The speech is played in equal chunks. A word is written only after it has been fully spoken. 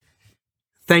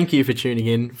Thank you for tuning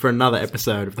in for another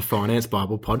episode of the Finance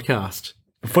Bible podcast.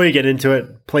 Before you get into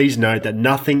it, please note that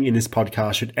nothing in this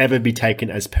podcast should ever be taken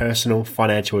as personal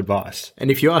financial advice. And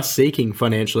if you are seeking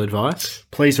financial advice,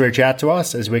 please reach out to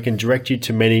us as we can direct you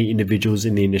to many individuals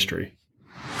in the industry.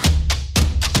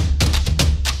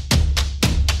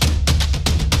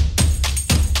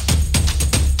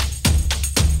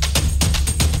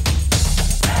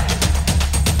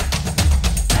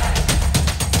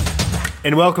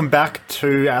 And welcome back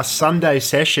to our Sunday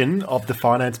session of the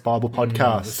Finance Bible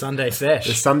podcast. The Sunday sesh.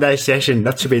 The Sunday session.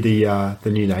 That should be the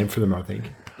new name for them, I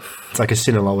think. It's like a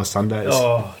Sinaloa Sundays.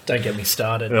 Oh, don't get me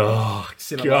started. Oh,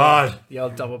 Sinaloa, God. The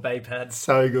old double bay pads.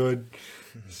 So good.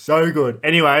 So good.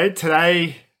 Anyway,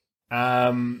 today's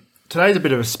a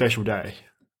bit of a special day.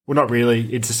 Well, not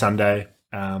really. It's a Sunday.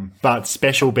 But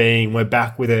special being we're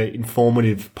back with an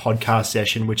informative podcast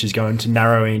session, which is going to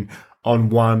narrow in on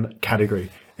one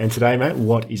category. And today, mate,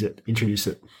 what is it? Introduce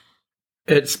it.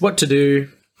 It's what to do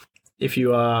if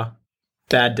you are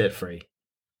bad debt free.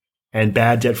 And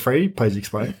bad debt free, please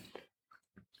explain.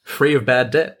 Free of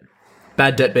bad debt.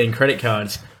 Bad debt being credit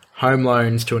cards, home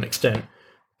loans to an extent,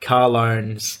 car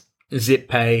loans, Zip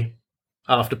Pay,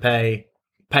 Afterpay,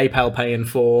 PayPal Pay in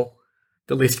 4.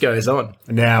 The list goes on.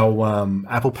 Now,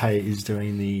 Apple Pay is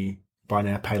doing the buy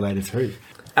now, pay later too.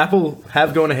 Apple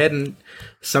have gone ahead and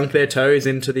sunk their toes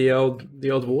into the old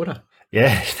water.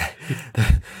 Yeah,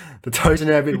 the toes are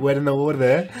now a bit wet in the water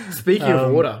there. Speaking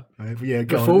of water,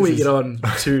 before we get on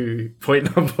to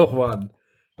point number one.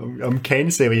 I'm keen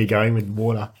to see where you're going with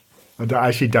water. I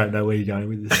actually don't know where you're going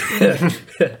with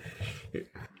this.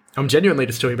 I'm genuinely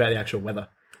just talking about the actual weather.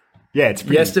 Yeah, it's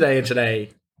pretty... Yesterday and today,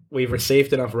 we've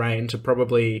received enough rain to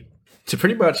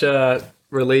pretty much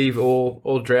relieve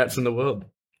all droughts in the world.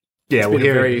 Yeah, well,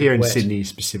 here in Sydney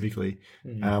specifically,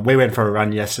 we went for a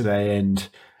run yesterday and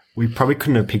we probably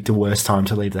couldn't have picked a worse time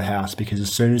to leave the house because as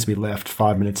soon as we left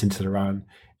 5 minutes into the run,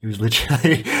 it was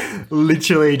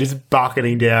literally just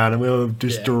bucketing down and we were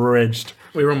just drenched.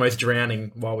 We were almost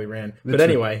drowning while we ran. Literally. But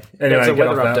anyway, that's a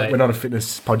weather update. We're not a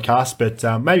fitness podcast,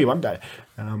 but maybe one day.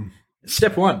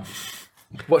 Step one.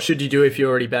 What should you do if you're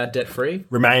already bad debt free?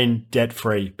 Remain debt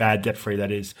free, bad debt free,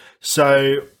 that is.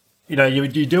 So...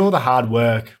 you do all the hard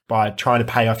work by trying to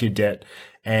pay off your debt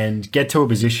and get to a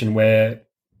position where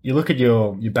you look at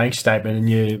your bank statement and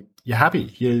you're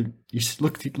happy. You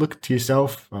look to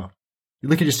yourself. Well, you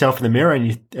look at yourself in the mirror and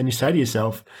you say to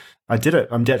yourself, "I did it.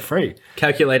 I'm debt free."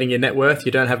 Calculating your net worth,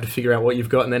 you don't have to figure out what you've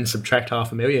got and then subtract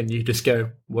 $500,000. You just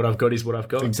go, "What I've got is what I've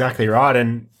got." Exactly right.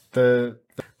 And the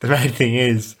main thing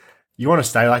is you want to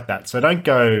stay like that. So don't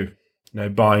go,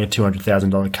 buying a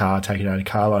 $200,000 car, taking out a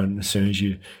car loan as soon as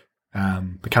you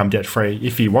become debt free.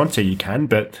 If you want to, you can,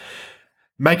 but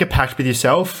make a pact with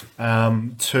yourself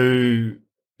to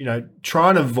try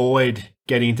and avoid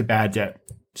getting into bad debt.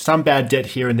 Some bad debt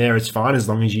here and there is fine as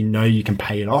long as you know you can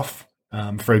pay it off.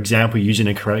 For example, using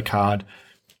a credit card,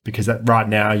 because right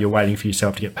now you're waiting for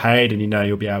yourself to get paid and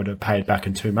you'll be able to pay it back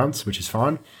in 2 months, which is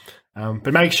fine.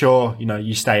 But make sure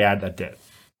you stay out of that debt.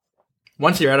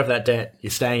 Once you're out of that debt,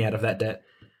 you're staying out of that debt.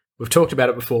 We've talked about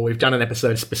it before. We've done an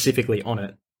episode specifically on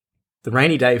it. The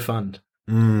rainy day fund.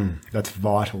 That's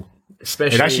vital.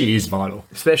 It actually is vital.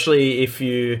 Especially if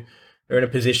you are in a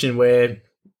position where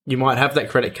you might have that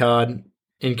credit card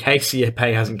in case your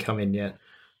pay hasn't come in yet.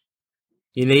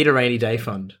 You need a rainy day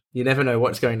fund. You never know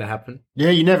what's going to happen. Yeah,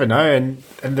 you never know. And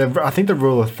I think the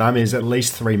rule of thumb is at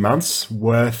least 3 months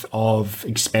worth of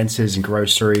expenses and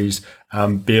groceries,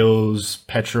 bills,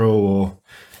 petrol,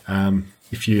 or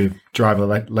if you drive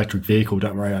an electric vehicle,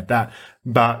 don't worry about that.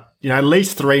 But at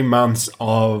least 3 months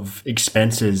of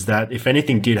expenses that if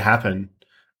anything did happen,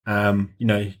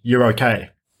 you're okay.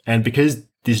 And because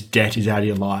this debt is out of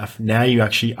your life, now you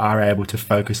actually are able to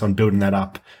focus on building that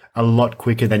up a lot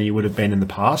quicker than you would have been in the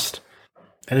past.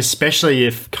 And especially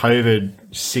if COVID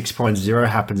 6.0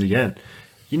 happens again,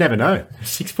 you never know.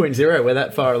 6.0, we're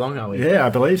that far along, are we? Yeah, I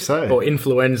believe so. Or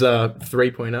influenza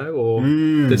 3.0, or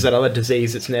there's that other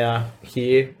disease that's now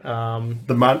here.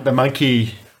 The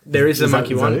monkey... There is a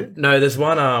monkey one. It? No, there's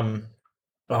one.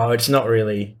 It's not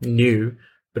really new,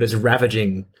 but it's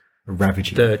ravaging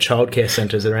the childcare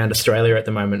centres around Australia at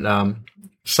the moment.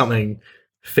 Something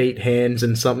feet, hands,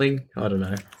 and something. I don't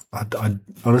know. I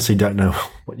honestly don't know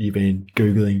what you've been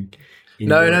Googling.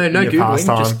 No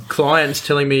Googling. Just clients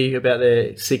telling me about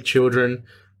their sick children.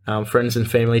 Friends and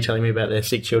family telling me about their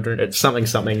sick children. It's something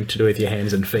to do with your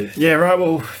hands and feet. Yeah, right.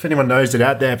 Well, if anyone knows it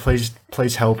out there, please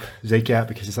help Zeke out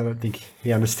because I don't think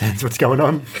he understands what's going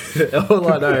on. All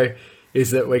I know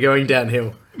is that we're going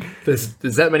downhill. There's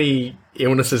that many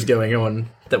illnesses going on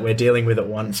that we're dealing with at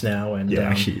once now. And yeah,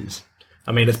 actually is.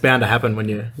 I mean, it's bound to happen when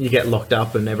you get locked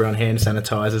up and everyone hand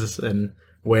sanitizes and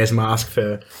wears masks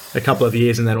for a couple of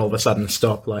years, and then all of a sudden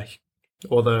stop. Like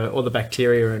all the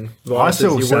bacteria and viruses.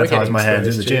 I still sanitize my hands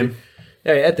in the gym.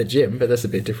 Yeah, at the gym, but that's a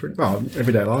bit different. Oh,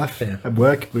 everyday life. Yeah. At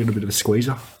work, we're a little bit of a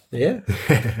squeezer. Yeah,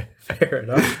 fair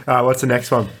enough. What's the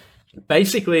next one?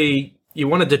 Basically, you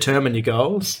want to determine your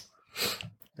goals,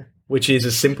 which is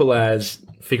as simple as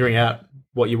figuring out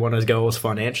what you want as goals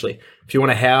financially. If you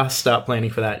want a house, start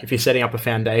planning for that. If you're setting up a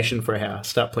foundation for a house,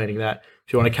 start planning that.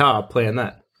 If you want a car, plan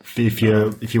that. If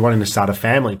you're wanting to start a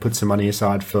family, put some money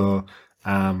aside for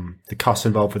the costs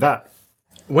involved with that.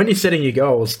 When you're setting your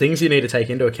goals, things you need to take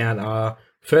into account are,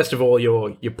 first of all,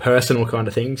 your personal kind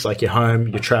of things, like your home,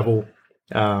 your travel,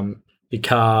 your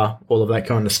car, all of that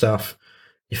kind of stuff.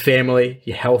 Your family,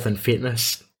 your health and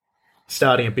fitness,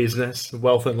 starting a business,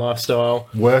 wealth and lifestyle.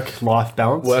 Work-life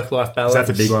balance. Work-life balance. That's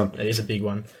a big one. It is a big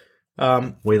one.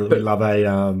 We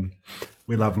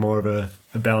love more of a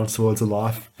balance towards the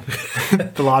life,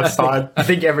 the life side. I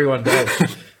think everyone does.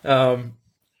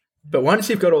 But once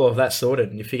you've got all of that sorted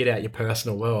and you figured out your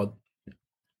personal world,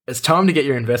 it's time to get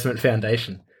your investment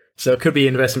foundation. So it could be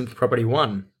investment property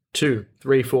 1, 2,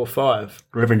 3, 4, 5.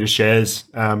 Or even just shares.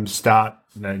 Start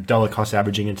dollar cost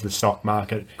averaging into the stock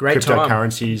market.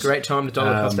 Cryptocurrencies. Great time to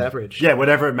dollar cost average. Yeah,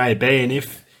 whatever it may be. And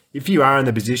if you are in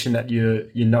the position that you're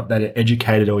not that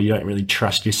educated or you don't really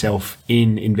trust yourself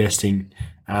in investing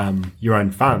your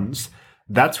own funds,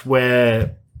 that's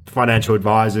where financial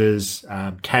advisors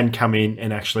can come in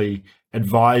and actually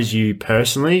advise you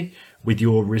personally with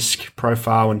your risk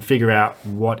profile and figure out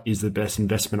what is the best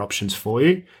investment options for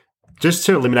you, just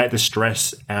to eliminate the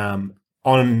stress on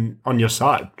your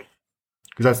side.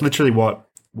 Because that's literally what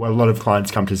a lot of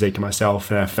clients come to Zeke and myself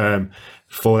and our firm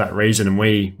for that reason, and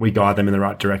we guide them in the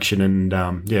right direction and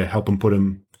help them put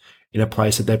them in a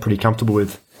place that they're pretty comfortable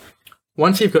with.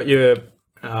 Once you've got your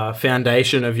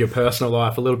foundation of your personal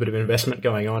life, a little bit of investment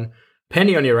going on,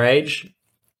 depending on your age,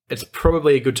 it's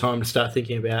probably a good time to start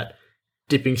thinking about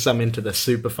dipping some into the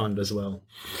super fund as well.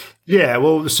 Yeah,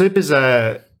 well, the super's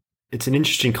it's an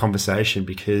interesting conversation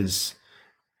because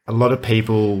a lot of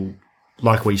people,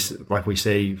 like we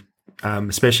see,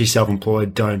 especially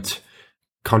self-employed, don't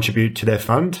contribute to their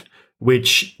fund,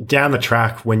 which down the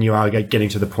track, when you are getting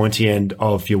to the pointy end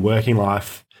of your working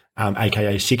life,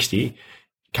 aka 60,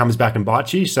 comes back and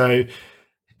bites you. So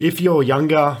if you're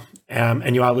younger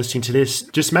and you are listening to this,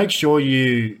 just make sure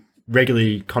you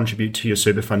regularly contribute to your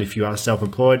super fund if you are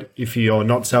self-employed. If you're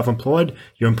not self-employed,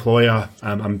 your employer,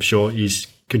 I'm sure, is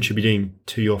contributing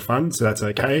to your fund, so that's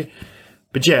okay.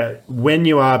 But yeah, when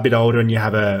you are a bit older and you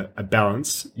have a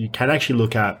balance, you can actually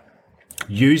look at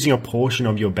using a portion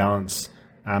of your balance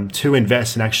to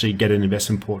invest and actually get an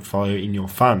investment portfolio in your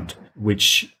fund,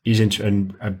 which isn't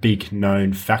a big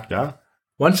known factor.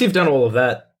 Once you've done all of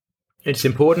that, it's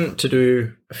important to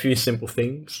do a few simple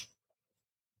things.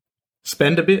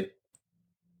 Spend a bit,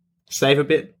 save a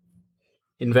bit,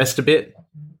 invest a bit,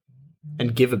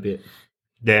 and give a bit.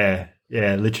 Yeah,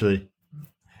 literally.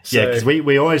 So, because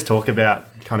we always talk about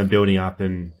kind of building up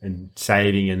and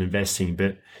saving and investing,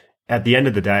 but at the end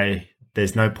of the day,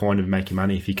 there's no point of making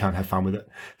money if you can't have fun with it.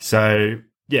 So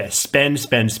yeah, spend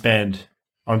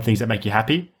on things that make you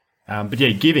happy. But yeah,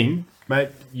 giving, mate,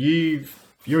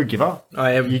 you're a giver.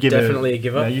 I am definitely a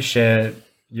giver. You share.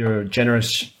 You're a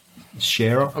generous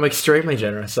sharer. I'm extremely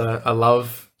generous. I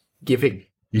love giving.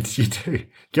 You do.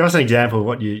 Give us an example of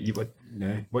what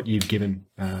you've given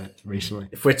recently.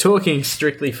 If we're talking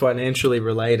strictly financially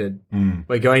related,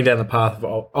 we're going down the path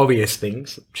of obvious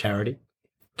things: charity,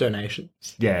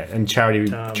 donations. Yeah, and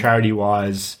charity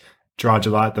wise, Dry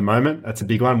July at the moment. That's a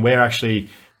big one. We're actually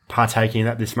partaking in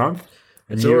that this month.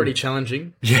 It's already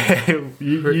challenging. Yeah,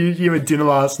 you had dinner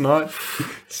last night.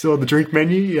 Saw the drink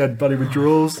menu. You had bloody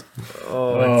withdrawals.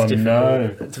 Oh, it's difficult.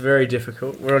 No. It's very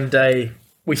difficult. We're on day.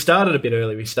 We started a bit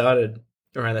early. We started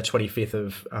around the 25th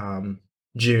of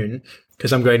June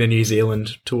because I'm going to New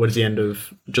Zealand towards the end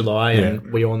of July,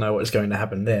 and we all know what's going to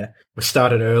happen there. We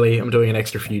started early. I'm doing an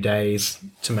extra few days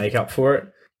to make up for it.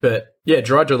 But yeah,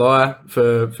 Dry July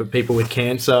for people with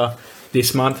cancer.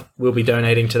 This month, we'll be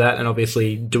donating to that and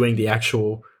obviously doing the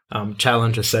actual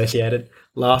challenge associated.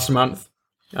 Last month,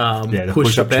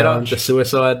 Push for Better, challenge. The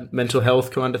suicide, mental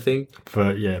health kind of thing.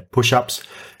 Push-ups.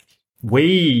 I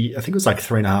think it was like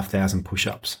 3,500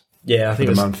 push-ups. Yeah, I think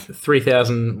it was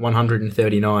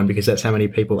 3,139 because that's how many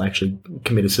people actually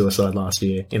committed suicide last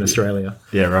year in Australia.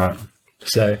 Yeah, right.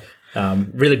 So,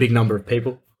 really big number of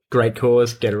people. Great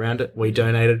cause, get around it. We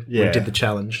donated. We did the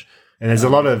challenge. And there's a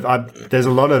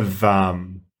lot of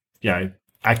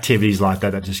activities like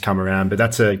that just come around, but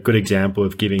that's a good example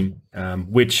of giving,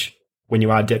 which when you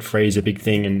are debt free is a big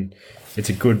thing, and it's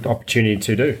a good opportunity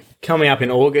to do. Coming up in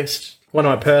August, one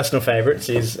of my personal favourites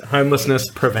is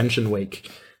Homelessness Prevention Week.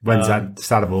 When's that?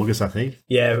 Start of August, I think.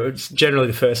 Yeah, it's generally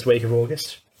the first week of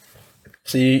August.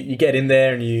 So you get in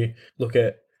there and you look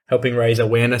at helping raise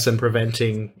awareness and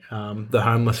preventing the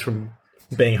homeless from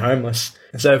being homeless.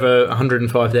 There's over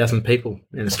 105,000 people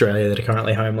in Australia that are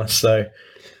currently homeless, so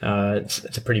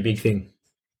it's a pretty big thing.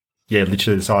 Yeah,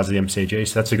 literally the size of the MCG.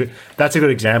 So that's a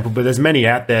good example. But there's many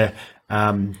out there.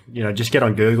 Just get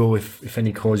on Google if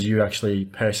any cause you actually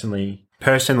personally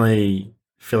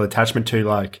feel attachment to,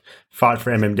 like Fight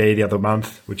for MMD the other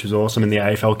month, which was awesome in the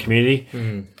AFL community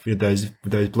with those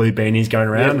blue beanies going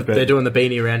around. Yeah, they're doing the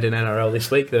beanie round in NRL this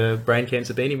week, the Brain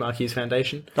Cancer Beanie, Mark Hughes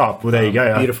Foundation. Oh, well, there you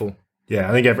go. Beautiful. Yeah,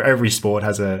 I think every sport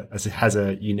has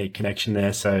a unique connection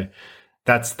there. So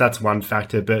that's one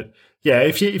factor. But yeah,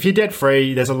 if you're debt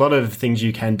free, there's a lot of things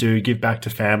you can do. Give back to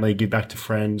family, give back to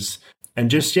friends,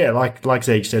 and just like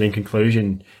Zeke said in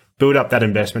conclusion, build up that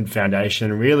investment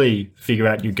foundation and really figure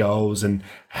out your goals and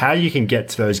how you can get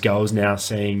to those goals now,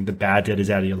 seeing the bad debt is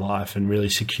out of your life, and really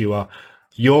secure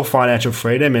your financial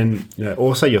freedom and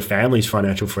also your family's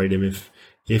financial freedom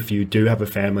if you do have a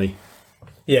family.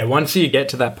 Yeah, once you get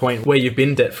to that point where you've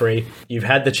been debt-free, you've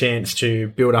had the chance to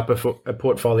build up a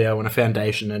portfolio and a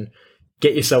foundation and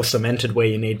get yourself cemented where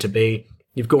you need to be.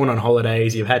 You've gone on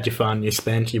holidays, you've had your fun, you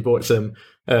spent, you bought some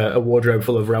a wardrobe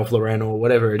full of Ralph Lauren or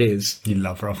whatever it is. You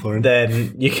love Ralph Lauren.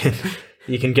 Then you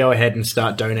can go ahead and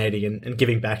start donating and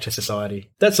giving back to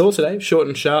society. That's all today, short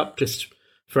and sharp, just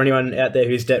for anyone out there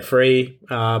who's debt-free,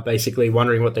 basically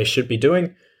wondering what they should be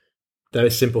doing.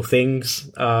 Those simple things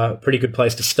are a pretty good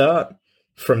place to start.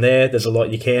 From there, there's a lot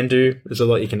you can do. There's a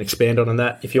lot you can expand on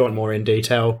that. If you want more in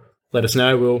detail, let us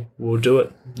know. We'll do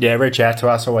it. Yeah, reach out to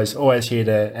us. Always here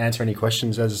to answer any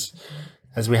questions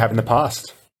as we have in the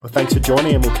past. Well, thanks for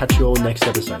joining, and we'll catch you all next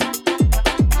episode.